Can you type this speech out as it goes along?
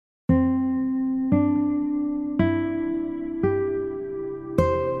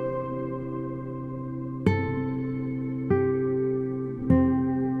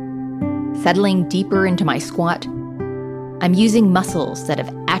settling deeper into my squat. I'm using muscles that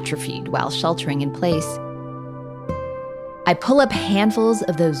have atrophied while sheltering in place. I pull up handfuls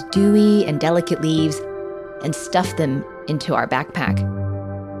of those dewy and delicate leaves and stuff them into our backpack.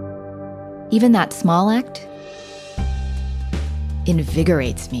 Even that small act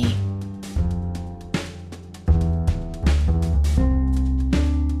invigorates me.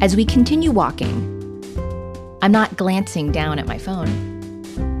 As we continue walking, I'm not glancing down at my phone.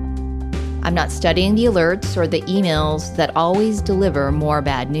 I'm not studying the alerts or the emails that always deliver more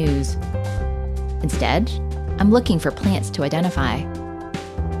bad news. Instead, I'm looking for plants to identify.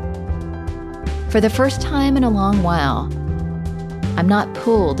 For the first time in a long while, I'm not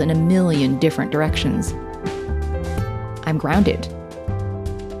pulled in a million different directions. I'm grounded,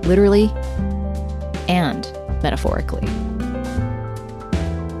 literally and metaphorically.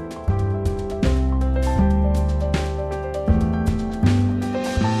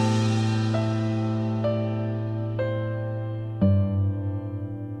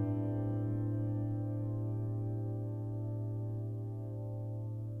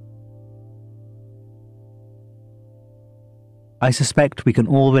 I suspect we can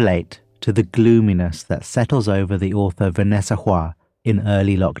all relate to the gloominess that settles over the author Vanessa Hua in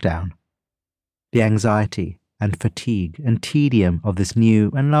early lockdown. The anxiety and fatigue and tedium of this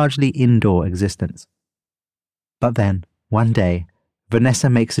new and largely indoor existence. But then, one day, Vanessa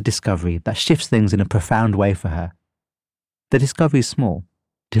makes a discovery that shifts things in a profound way for her. The discovery is small,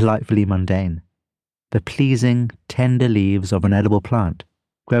 delightfully mundane. The pleasing, tender leaves of an edible plant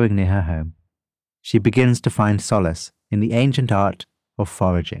growing near her home. She begins to find solace in the ancient art of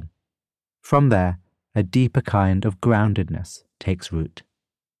foraging. From there, a deeper kind of groundedness takes root.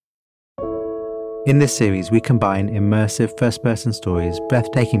 In this series, we combine immersive first-person stories,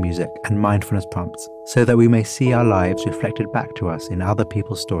 breathtaking music, and mindfulness prompts so that we may see our lives reflected back to us in other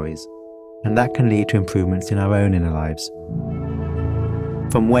people's stories, and that can lead to improvements in our own inner lives.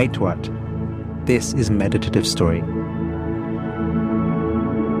 From Wait What? This is Meditative Story.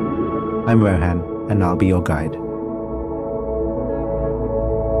 I'm Rohan, and I'll be your guide.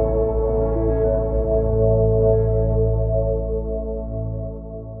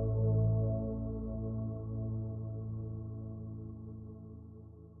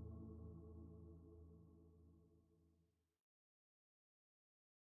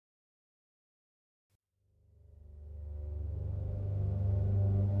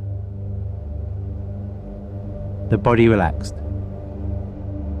 The body relaxed.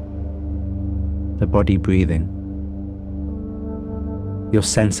 The body breathing. Your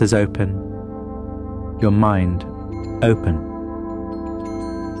senses open. Your mind open.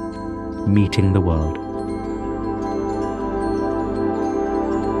 Meeting the world.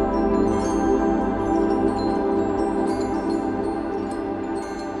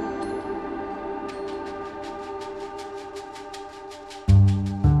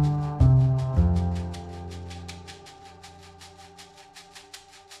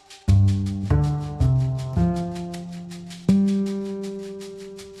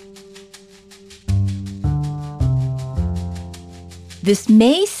 This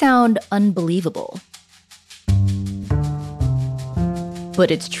may sound unbelievable,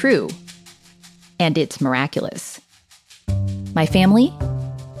 but it's true, and it's miraculous. My family,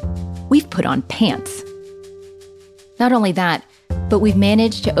 we've put on pants. Not only that, but we've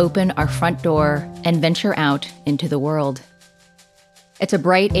managed to open our front door and venture out into the world. It's a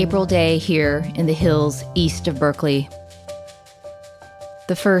bright April day here in the hills east of Berkeley.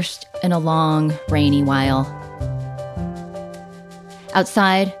 The first in a long, rainy while.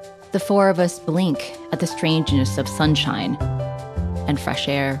 Outside, the four of us blink at the strangeness of sunshine and fresh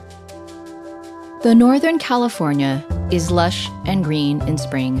air. Though Northern California is lush and green in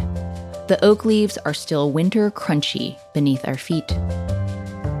spring, the oak leaves are still winter crunchy beneath our feet.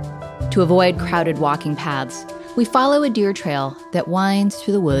 To avoid crowded walking paths, we follow a deer trail that winds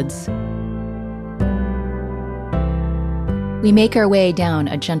through the woods. We make our way down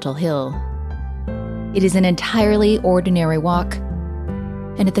a gentle hill. It is an entirely ordinary walk,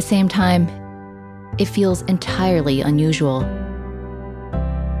 and at the same time, it feels entirely unusual.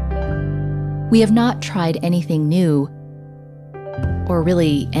 We have not tried anything new, or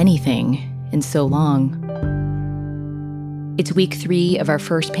really anything, in so long. It's week 3 of our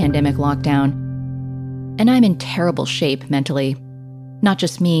first pandemic lockdown, and I'm in terrible shape mentally. Not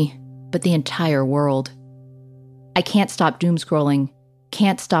just me, but the entire world. I can't stop doom scrolling,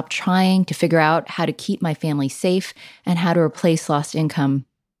 can't stop trying to figure out how to keep my family safe and how to replace lost income,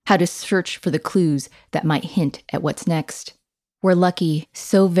 how to search for the clues that might hint at what's next. We're lucky,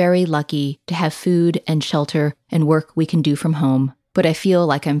 so very lucky, to have food and shelter and work we can do from home. but I feel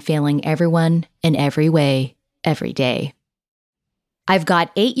like I'm failing everyone in every way, every day. I've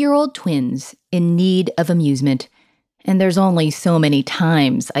got 8-year-old twins in need of amusement, and there's only so many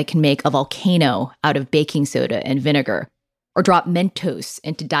times I can make a volcano out of baking soda and vinegar, or drop Mentos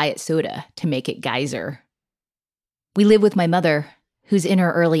into diet soda to make it geyser. We live with my mother, who's in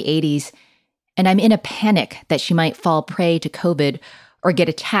her early 80s, and I'm in a panic that she might fall prey to COVID or get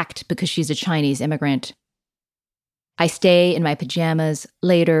attacked because she's a Chinese immigrant. I stay in my pajamas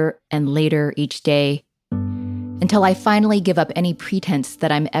later and later each day until I finally give up any pretense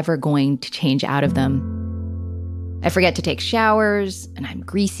that I'm ever going to change out of them. I forget to take showers, and I'm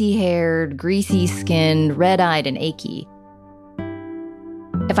greasy-haired, greasy-skinned, red-eyed, and achy.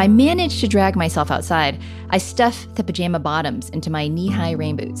 If I manage to drag myself outside, I stuff the pajama bottoms into my knee-high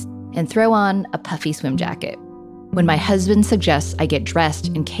rain boots and throw on a puffy swim jacket. When my husband suggests I get dressed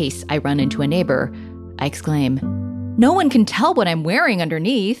in case I run into a neighbor, I exclaim, "No one can tell what I'm wearing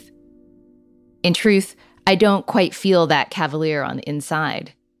underneath." In truth, I don't quite feel that cavalier on the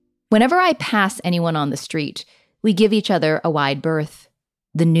inside. Whenever I pass anyone on the street, we give each other a wide berth,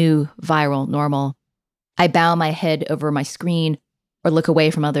 the new viral normal. I bow my head over my screen or look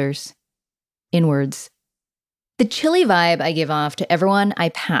away from others, inwards. The chilly vibe I give off to everyone I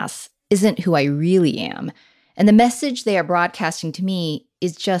pass isn't who I really am, and the message they are broadcasting to me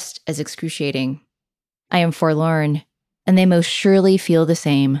is just as excruciating. I am forlorn, and they most surely feel the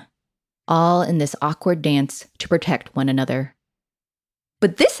same, all in this awkward dance to protect one another.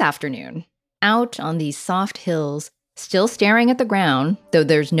 But this afternoon, out on these soft hills, still staring at the ground, though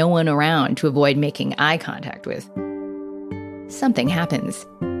there's no one around to avoid making eye contact with, something happens.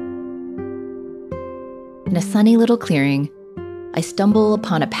 In a sunny little clearing, I stumble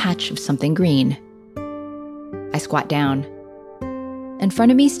upon a patch of something green. I squat down. In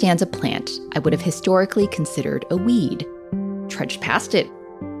front of me stands a plant I would have historically considered a weed. Trudged past it,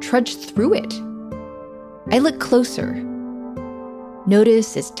 trudged through it. I look closer.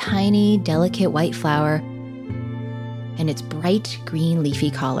 Notice its tiny, delicate white flower and its bright green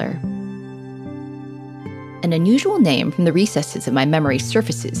leafy collar. An unusual name from the recesses of my memory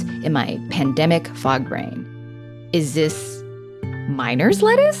surfaces in my pandemic fog brain. Is this miner's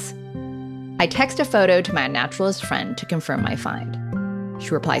lettuce? I text a photo to my naturalist friend to confirm my find. She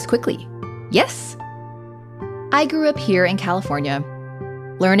replies quickly, "Yes." I grew up here in California,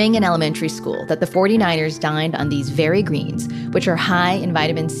 learning in elementary school that the 49ers dined on these very greens, which are high in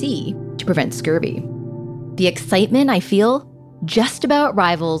vitamin C to prevent scurvy. The excitement I feel just about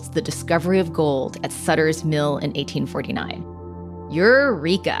rivals the discovery of gold at Sutter's Mill in 1849.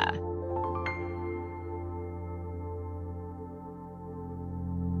 Eureka!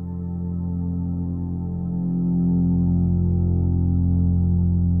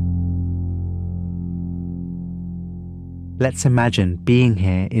 Let's imagine being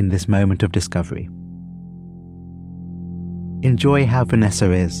here in this moment of discovery. Enjoy how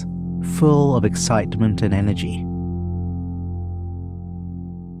Vanessa is, full of excitement and energy.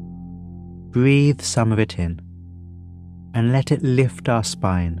 Breathe some of it in, and let it lift our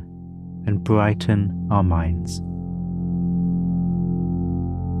spine and brighten our minds.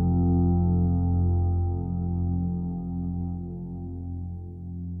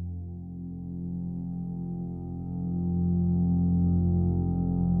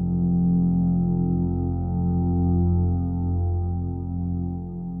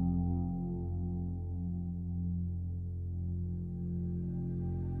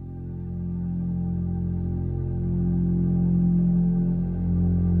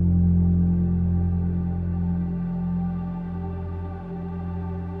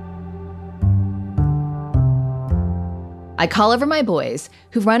 I call over my boys,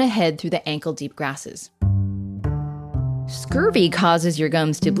 who run ahead through the ankle-deep grasses. Scurvy causes your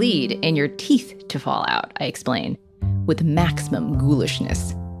gums to bleed and your teeth to fall out, I explain, with maximum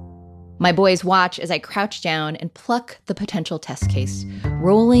ghoulishness. My boys watch as I crouch down and pluck the potential test case,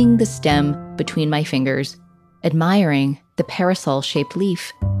 rolling the stem between my fingers, admiring the parasol-shaped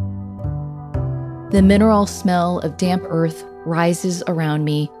leaf. The mineral smell of damp earth rises around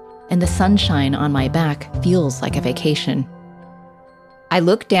me, and the sunshine on my back feels like a vacation. I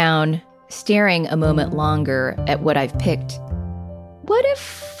look down, staring a moment longer at what I've picked. What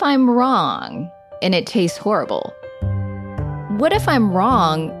if I'm wrong and it tastes horrible? What if I'm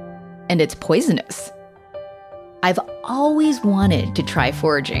wrong and it's poisonous? I've always wanted to try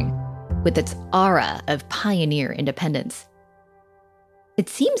foraging, with its aura of pioneer independence. It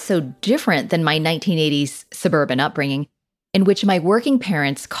seems so different than my 1980s suburban upbringing, in which my working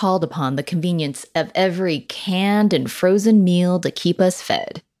parents called upon the convenience of every canned and frozen meal to keep us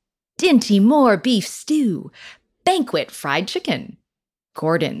fed. Dinty Moore beef stew, banquet fried chicken,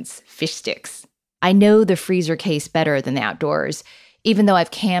 Gordon's fish sticks. I know the freezer case better than the outdoors, even though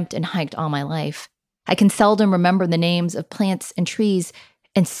I've camped and hiked all my life. I can seldom remember the names of plants and trees,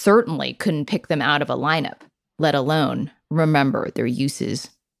 and certainly couldn't pick them out of a lineup, let alone remember their uses.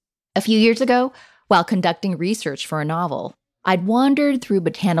 A few years ago, while conducting research for a novel, I'd wandered through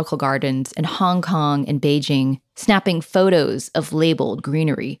botanical gardens in Hong Kong and Beijing, snapping photos of labeled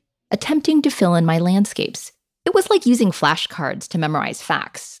greenery, attempting to fill in my landscapes. It was like using flashcards to memorize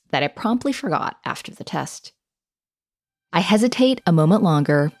facts that I promptly forgot after the test. I hesitate a moment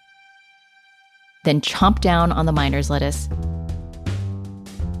longer, then chomp down on the miner's lettuce.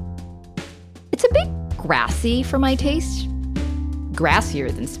 It's a bit grassy for my taste, grassier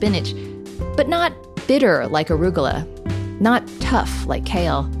than spinach, but not bitter like arugula, not tough like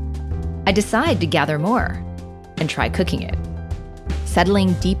kale. I decide to gather more and try cooking it.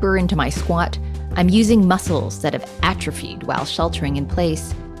 Settling deeper into my squat, I'm using muscles that have atrophied while sheltering in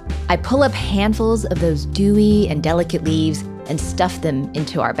place. I pull up handfuls of those dewy and delicate leaves and stuff them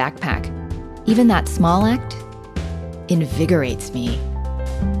into our backpack. Even that small act invigorates me.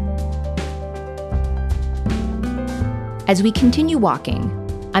 As we continue walking,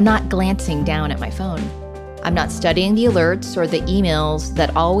 I'm not glancing down at my phone. I'm not studying the alerts or the emails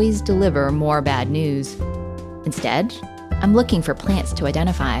that always deliver more bad news. Instead, I'm looking for plants to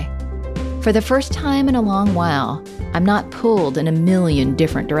identify. For the first time in a long while, I'm not pulled in a million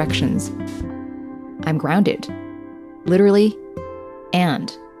different directions. I'm grounded, literally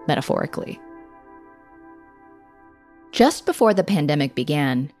and metaphorically. Just before the pandemic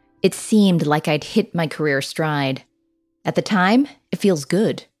began, it seemed like I'd hit my career stride. At the time, it feels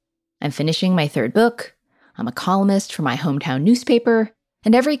good. I'm finishing my third book, I'm a columnist for my hometown newspaper,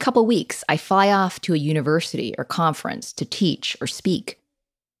 and every couple weeks I fly off to a university or conference to teach or speak.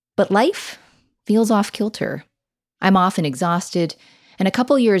 But life feels off-kilter. I'm often exhausted, and a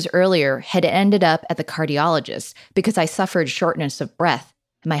couple years earlier had ended up at the cardiologist because I suffered shortness of breath,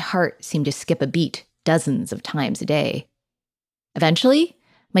 and my heart seemed to skip a beat dozens of times a day. Eventually,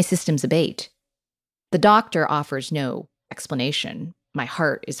 my symptoms abate. The doctor offers no explanation. My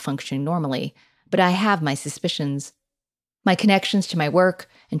heart is functioning normally, but I have my suspicions. My connections to my work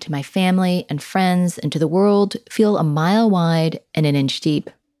and to my family and friends and to the world feel a mile wide and an inch deep.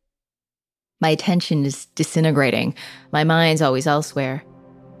 My attention is disintegrating. My mind's always elsewhere.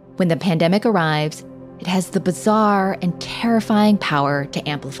 When the pandemic arrives, it has the bizarre and terrifying power to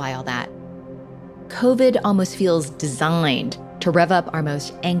amplify all that. COVID almost feels designed to rev up our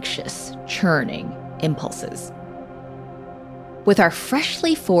most anxious, churning impulses. With our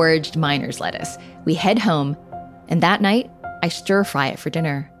freshly foraged miner's lettuce, we head home, and that night, I stir-fry it for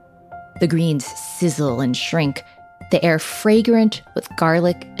dinner. The greens sizzle and shrink, the air fragrant with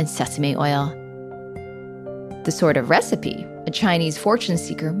garlic and sesame oil. The sort of recipe a Chinese fortune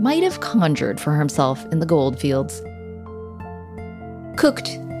seeker might have conjured for himself in the gold fields.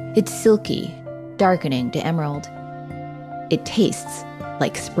 Cooked, it's silky, darkening to emerald. It tastes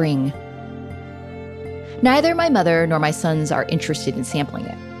like spring. Neither my mother nor my sons are interested in sampling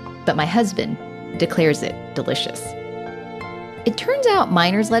it, but my husband declares it delicious. It turns out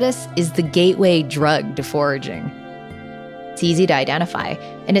miner's lettuce is the gateway drug to foraging. It's easy to identify,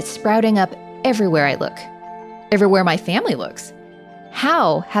 and it's sprouting up everywhere I look, everywhere my family looks.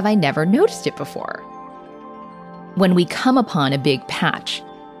 How have I never noticed it before? When we come upon a big patch,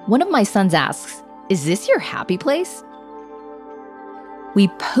 one of my sons asks, "Is this your happy place?" We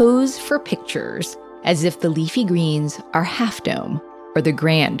pose for pictures as if the leafy greens are Half Dome or the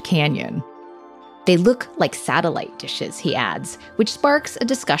Grand Canyon. They look like satellite dishes, he adds, which sparks a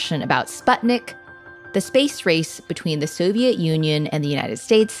discussion about Sputnik, the space race between the Soviet Union and the United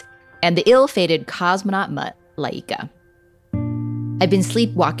States, and the ill-fated cosmonaut mutt, Laika. I've been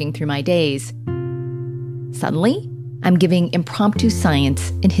sleepwalking through my days. Suddenly, I'm giving impromptu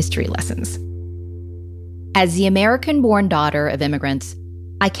science and history lessons. As the American-born daughter of immigrants,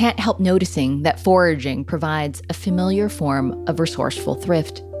 I can't help noticing that foraging provides a familiar form of resourceful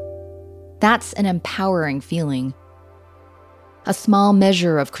thrift. That's an empowering feeling. A small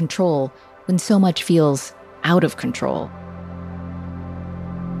measure of control when so much feels out of control.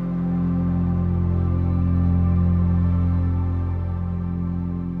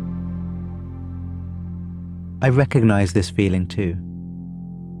 I recognize this feeling too.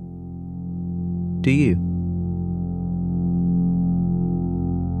 Do you?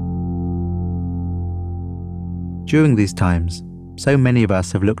 During these times, so many of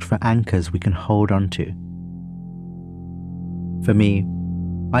us have looked for anchors we can hold on to. For me,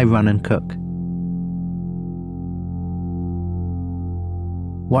 I run and cook.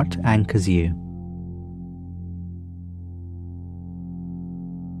 What anchors you?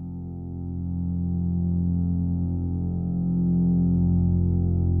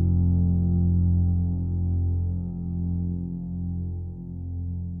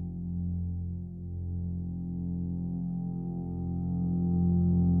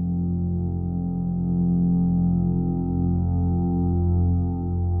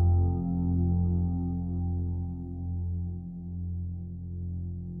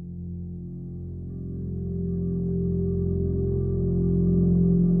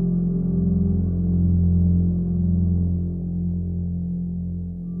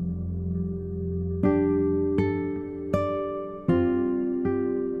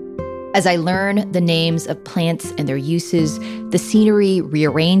 As I learn the names of plants and their uses, the scenery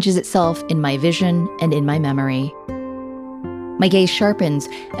rearranges itself in my vision and in my memory. My gaze sharpens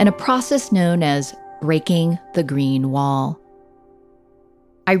in a process known as breaking the green wall.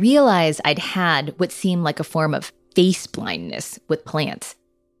 I realize I'd had what seemed like a form of face blindness with plants,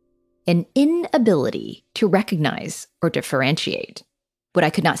 an inability to recognize or differentiate. What I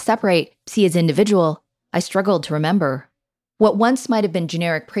could not separate, see as individual, I struggled to remember. What once might have been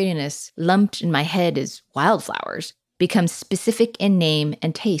generic prettiness lumped in my head as wildflowers becomes specific in name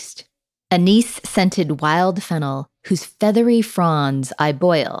and taste. Anise-scented wild fennel whose feathery fronds I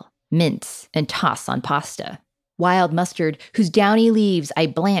boil, mince, and toss on pasta. Wild mustard whose downy leaves I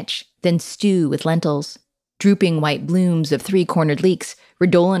blanch, then stew with lentils. Drooping white blooms of three-cornered leeks,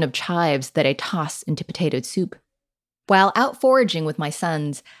 redolent of chives that I toss into potato soup. While out foraging with my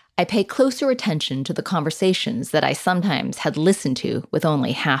sons, I pay closer attention to the conversations that I sometimes had listened to with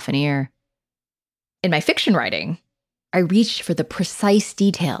only half an ear. In my fiction writing, I reach for the precise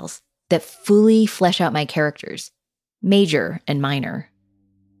details that fully flesh out my characters, major and minor.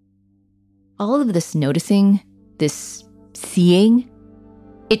 All of this noticing, this seeing,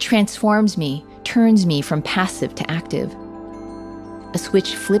 it transforms me, turns me from passive to active. A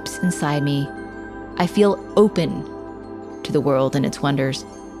switch flips inside me. I feel open to the world and its wonders,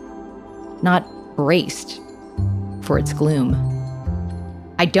 not braced for its gloom.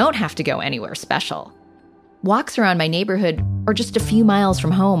 I don't have to go anywhere special. Walks around my neighborhood or just a few miles from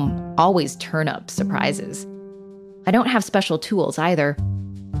home always turn up surprises. I don't have special tools either,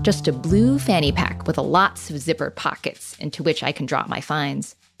 just a blue fanny pack with lots of zippered pockets into which I can drop my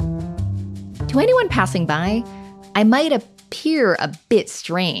finds. To anyone passing by, I might appear a bit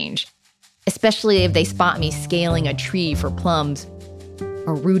strange, especially if they spot me scaling a tree for plums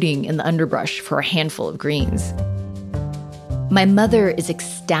or rooting in the underbrush for a handful of greens. My mother is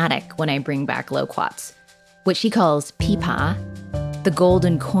ecstatic when I bring back loquats, what she calls pipa. The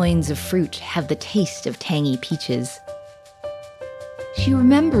golden coins of fruit have the taste of tangy peaches. She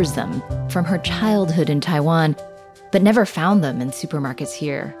remembers them from her childhood in Taiwan, but never found them in supermarkets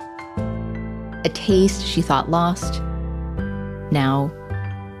here. A taste she thought lost, now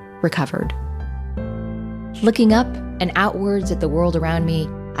recovered. Looking up and outwards at the world around me,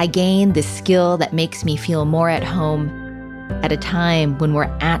 I gain the skill that makes me feel more at home at a time when we're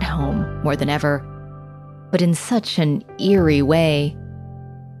at home more than ever, but in such an eerie way.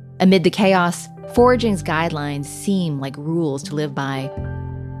 Amid the chaos, foraging's guidelines seem like rules to live by.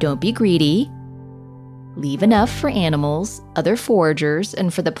 Don't be greedy. Leave enough for animals, other foragers,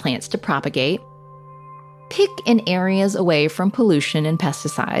 and for the plants to propagate. Pick in areas away from pollution and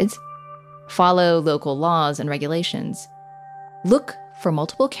pesticides. Follow local laws and regulations. Look for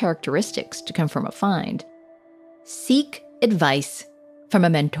multiple characteristics to come from a find. Seek advice from a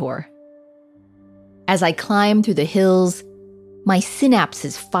mentor. As I climb through the hills, my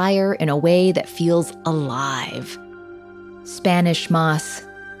synapses fire in a way that feels alive. Spanish moss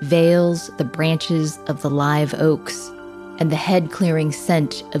veils the branches of the live oaks, and the head-clearing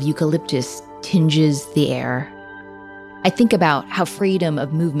scent of eucalyptus tinges the air. I think about how freedom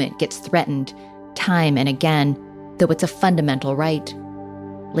of movement gets threatened time and again, though it's a fundamental right.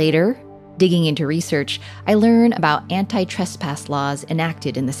 Later, digging into research, I learn about anti-trespass laws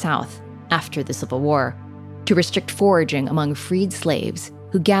enacted in the South after the Civil War to restrict foraging among freed slaves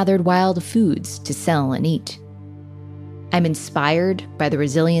who gathered wild foods to sell and eat. I'm inspired by the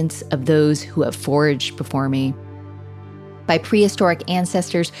resilience of those who have foraged before me, by prehistoric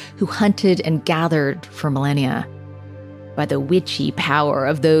ancestors who hunted and gathered for millennia, by the witchy power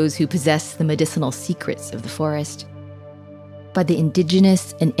of those who possess the medicinal secrets of the forest, by the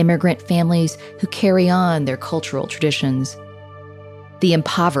indigenous and immigrant families who carry on their cultural traditions, the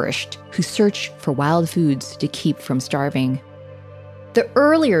impoverished who search for wild foods to keep from starving. The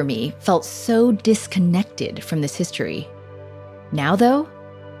earlier me felt so disconnected from this history. Now, though,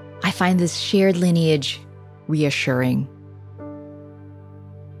 I find this shared lineage reassuring.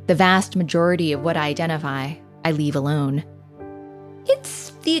 The vast majority of what I identify, I leave alone.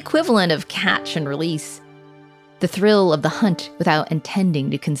 It's the equivalent of catch and release, the thrill of the hunt without intending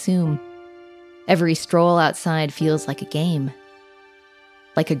to consume. Every stroll outside feels like a game,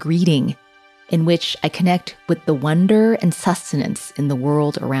 like a greeting in which I connect with the wonder and sustenance in the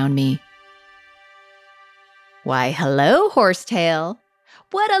world around me. Why, hello, Horsetail.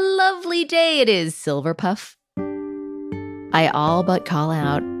 What a lovely day it is, Silverpuff. I all but call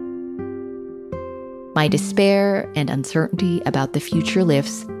out. My despair and uncertainty about the future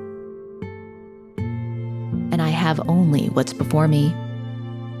lifts, and I have only what's before me.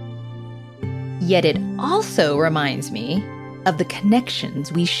 Yet it also reminds me of the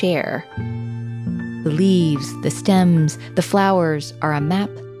connections we share. The leaves, the stems, the flowers are a map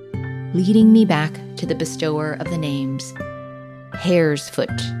leading me back to the bestower of the names. Hare's foot,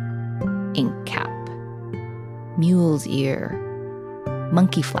 ink cap, mule's ear,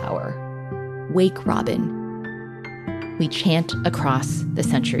 monkey flower, wake robin. We chant across the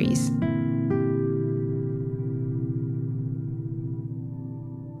centuries.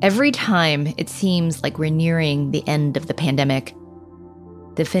 Every time it seems like we're nearing the end of the pandemic,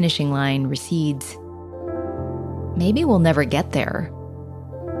 the finishing line recedes. Maybe we'll never get there.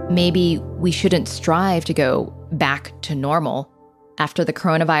 Maybe we shouldn't strive to go back to normal after the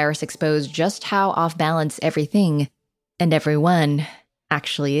coronavirus exposed just how off balance everything and everyone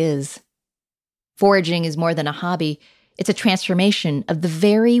actually is. Foraging is more than a hobby. It's a transformation of the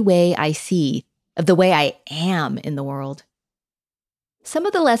very way I see, of the way I am in the world. Some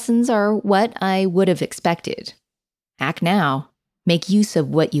of the lessons are what I would have expected. Act now. Make use of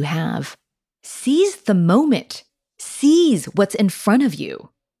what you have. Seize the moment. Seize what's in front of you.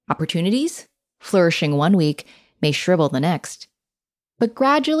 Opportunities, flourishing one week, may shrivel the next. But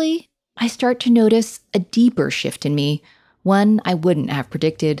gradually, I start to notice a deeper shift in me, one I wouldn't have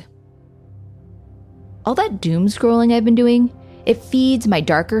predicted. All that doom scrolling I've been doing, it feeds my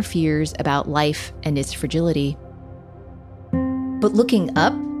darker fears about life and its fragility. But looking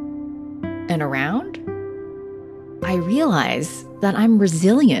up and around, I realize that I'm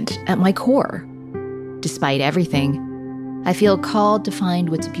resilient at my core. Despite everything, I feel called to find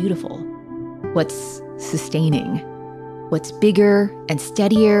what's beautiful, what's sustaining, what's bigger and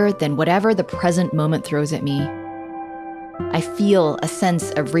steadier than whatever the present moment throws at me. I feel a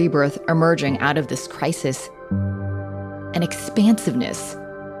sense of rebirth emerging out of this crisis, an expansiveness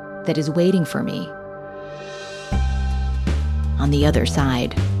that is waiting for me on the other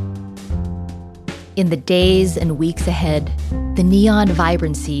side. In the days and weeks ahead, the neon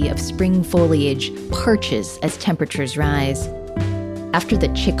vibrancy of spring foliage parches as temperatures rise. After the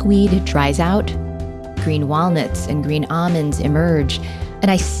chickweed dries out, green walnuts and green almonds emerge,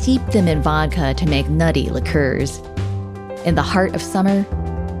 and I steep them in vodka to make nutty liqueurs. In the heart of summer,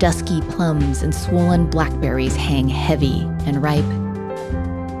 dusky plums and swollen blackberries hang heavy and ripe.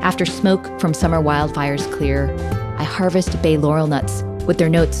 After smoke from summer wildfires clear, I harvest bay laurel nuts with their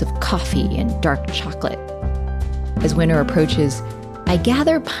notes of coffee and dark chocolate. As winter approaches, I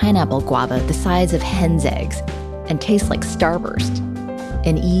gather pineapple guava the size of hen's eggs and taste like Starburst,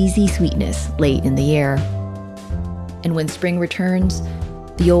 an easy sweetness late in the year. And when spring returns,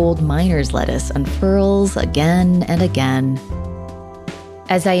 the old miner's lettuce unfurls again and again.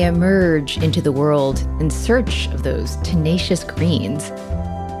 As I emerge into the world in search of those tenacious greens,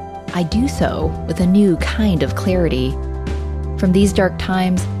 I do so with a new kind of clarity. From these dark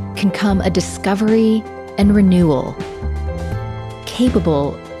times can come a discovery and renewal,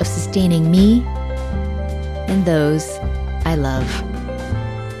 capable of sustaining me and those I love.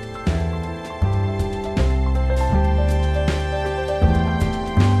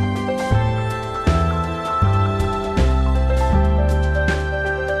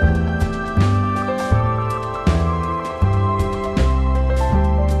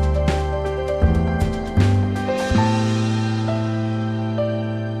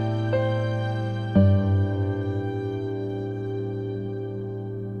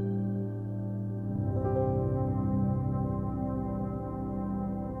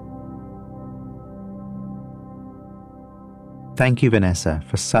 Thank you, Vanessa,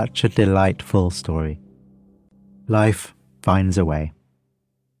 for such a delightful story. Life finds a way.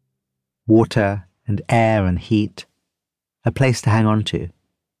 Water and air and heat, a place to hang on to,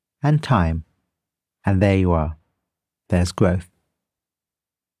 and time. And there you are. There's growth.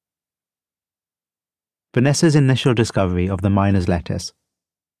 Vanessa's initial discovery of the miner's lettuce,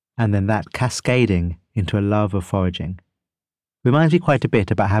 and then that cascading into a love of foraging, reminds me quite a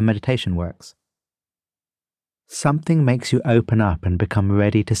bit about how meditation works. Something makes you open up and become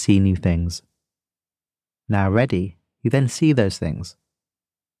ready to see new things. Now ready, you then see those things.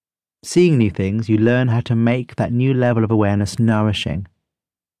 Seeing new things, you learn how to make that new level of awareness nourishing.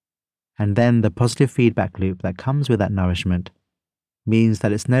 And then the positive feedback loop that comes with that nourishment means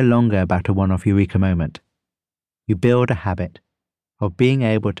that it's no longer about a one-off eureka moment. You build a habit of being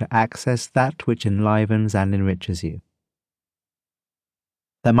able to access that which enlivens and enriches you.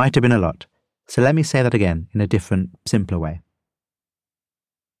 That might have been a lot. So let me say that again in a different, simpler way.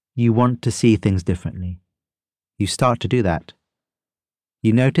 You want to see things differently. You start to do that.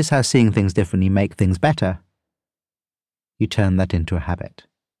 You notice how seeing things differently make things better. You turn that into a habit.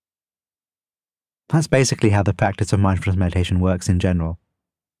 That's basically how the practice of mindfulness meditation works in general.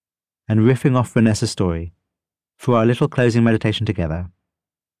 And riffing off Vanessa's story, For our little closing meditation together,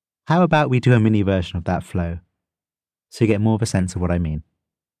 how about we do a mini version of that flow so you get more of a sense of what I mean?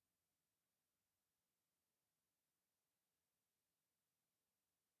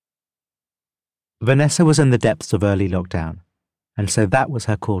 Vanessa was in the depths of early lockdown, and so that was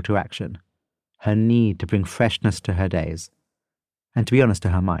her call to action, her need to bring freshness to her days, and to be honest, to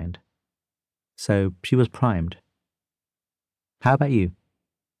her mind. So she was primed. How about you?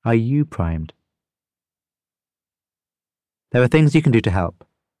 Are you primed? There are things you can do to help,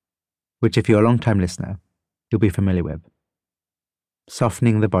 which if you're a long-time listener, you'll be familiar with.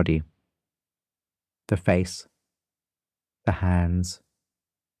 Softening the body, the face, the hands,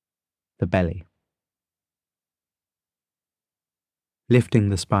 the belly. Lifting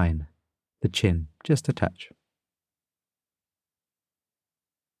the spine, the chin, just a touch.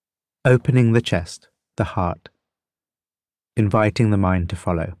 Opening the chest, the heart. Inviting the mind to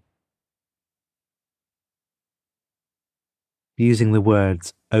follow. Using the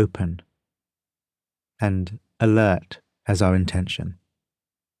words open and alert as our intention.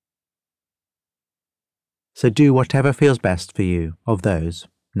 So do whatever feels best for you of those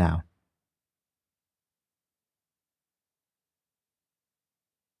now.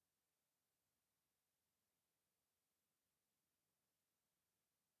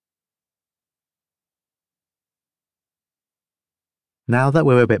 Now that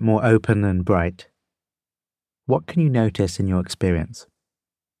we're a bit more open and bright, what can you notice in your experience?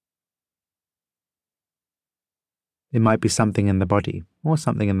 It might be something in the body, or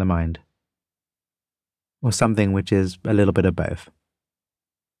something in the mind, or something which is a little bit of both.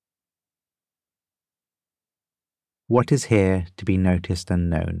 What is here to be noticed and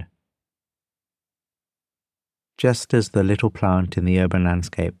known? Just as the little plant in the urban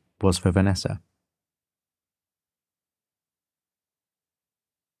landscape was for Vanessa.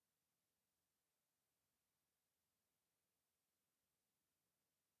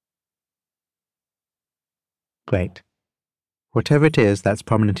 Great. Whatever it is that's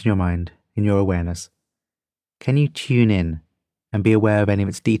prominent in your mind, in your awareness, can you tune in and be aware of any of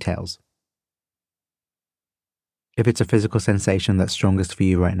its details? If it's a physical sensation that's strongest for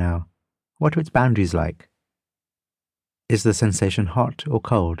you right now, what are its boundaries like? Is the sensation hot or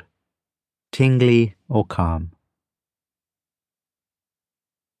cold? Tingly or calm?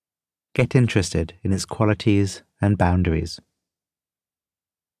 Get interested in its qualities and boundaries.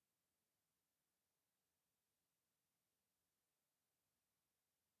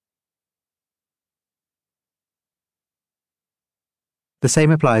 The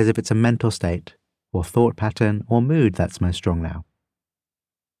same applies if it's a mental state, or thought pattern, or mood that's most strong now.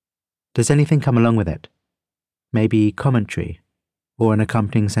 Does anything come along with it? Maybe commentary, or an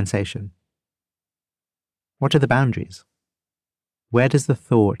accompanying sensation? What are the boundaries? Where does the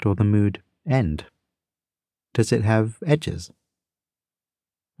thought or the mood end? Does it have edges?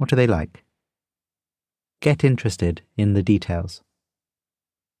 What are they like? Get interested in the details.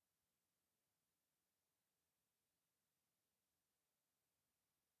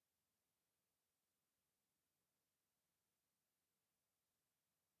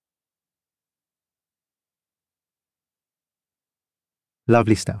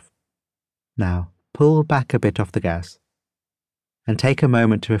 Lovely stuff. Now, pull back a bit off the gas and take a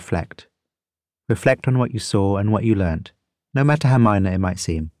moment to reflect. Reflect on what you saw and what you learnt, no matter how minor it might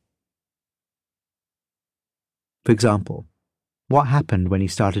seem. For example, what happened when you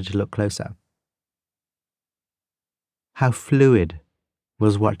started to look closer? How fluid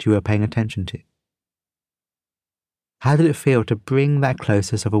was what you were paying attention to? How did it feel to bring that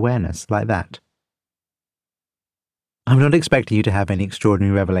closeness of awareness like that? I'm not expecting you to have any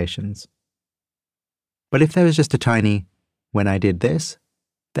extraordinary revelations. But if there was just a tiny, when I did this,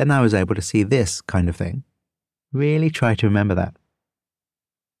 then I was able to see this kind of thing, really try to remember that.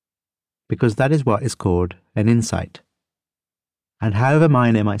 Because that is what is called an insight. And however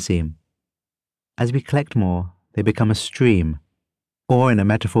minor it might seem, as we collect more, they become a stream, or in a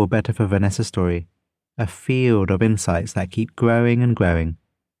metaphor better for Vanessa's story, a field of insights that keep growing and growing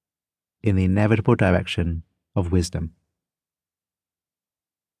in the inevitable direction of wisdom.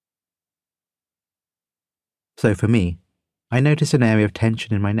 So for me, I noticed an area of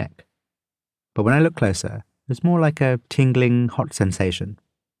tension in my neck, but when I looked closer, it was more like a tingling, hot sensation.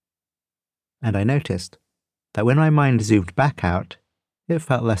 And I noticed that when my mind zoomed back out, it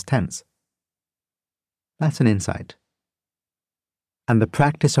felt less tense. That's an insight. And the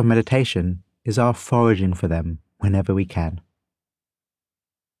practice of meditation is our foraging for them whenever we can.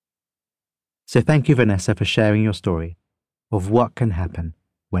 So thank you, Vanessa, for sharing your story of what can happen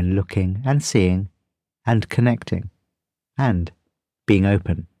when looking and seeing and connecting and being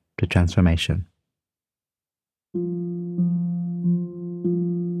open to transformation.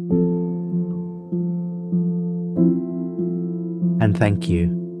 and thank you.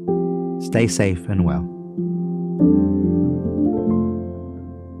 Stay safe and well.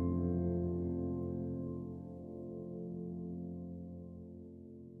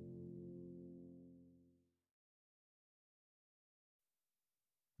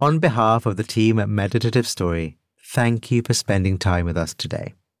 On behalf of the team at Meditative Story, thank you for spending time with us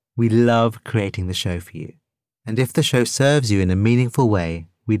today. We love creating the show for you. And if the show serves you in a meaningful way,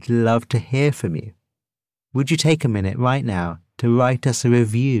 we'd love to hear from you. Would you take a minute right now to write us a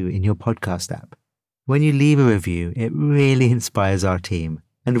review in your podcast app? When you leave a review, it really inspires our team,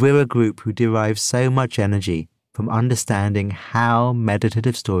 and we're a group who derive so much energy from understanding how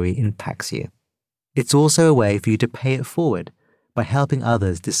Meditative Story impacts you. It's also a way for you to pay it forward by helping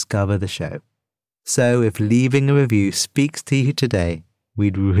others discover the show. So if leaving a review speaks to you today,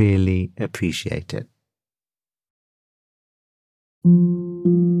 we'd really appreciate it.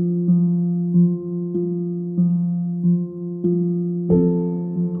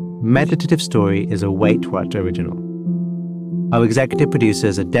 Meditative Story is a Wait What original. Our executive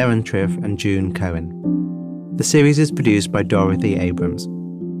producers are Darren Triff and June Cohen. The series is produced by Dorothy Abrams.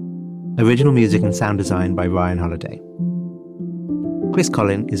 Original music and sound design by Ryan Holiday. Chris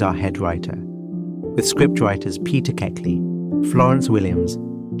Collin is our head writer, with script writers Peter Keckley, Florence Williams,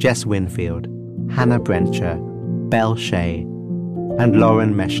 Jess Winfield, Hannah Brencher, Belle Shea, and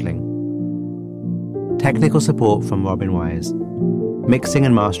Lauren Meschling. Technical support from Robin Wise. Mixing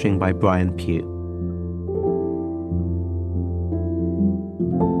and mastering by Brian Pugh.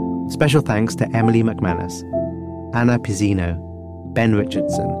 Special thanks to Emily McManus, Anna Pizzino, Ben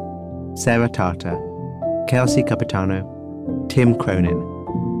Richardson, Sarah Tata, Kelsey Capitano, Tim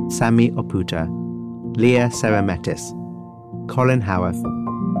Cronin, Sami Oputa, Leah Serametis, Colin Howarth,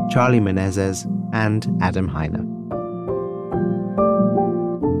 Charlie Menezes, and Adam Heiner.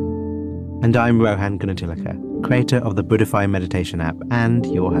 And I'm Rohan Gunatilaka, creator of the Buddhify meditation app and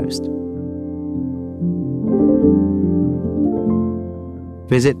your host.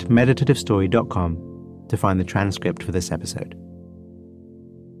 Visit meditativestory.com to find the transcript for this episode.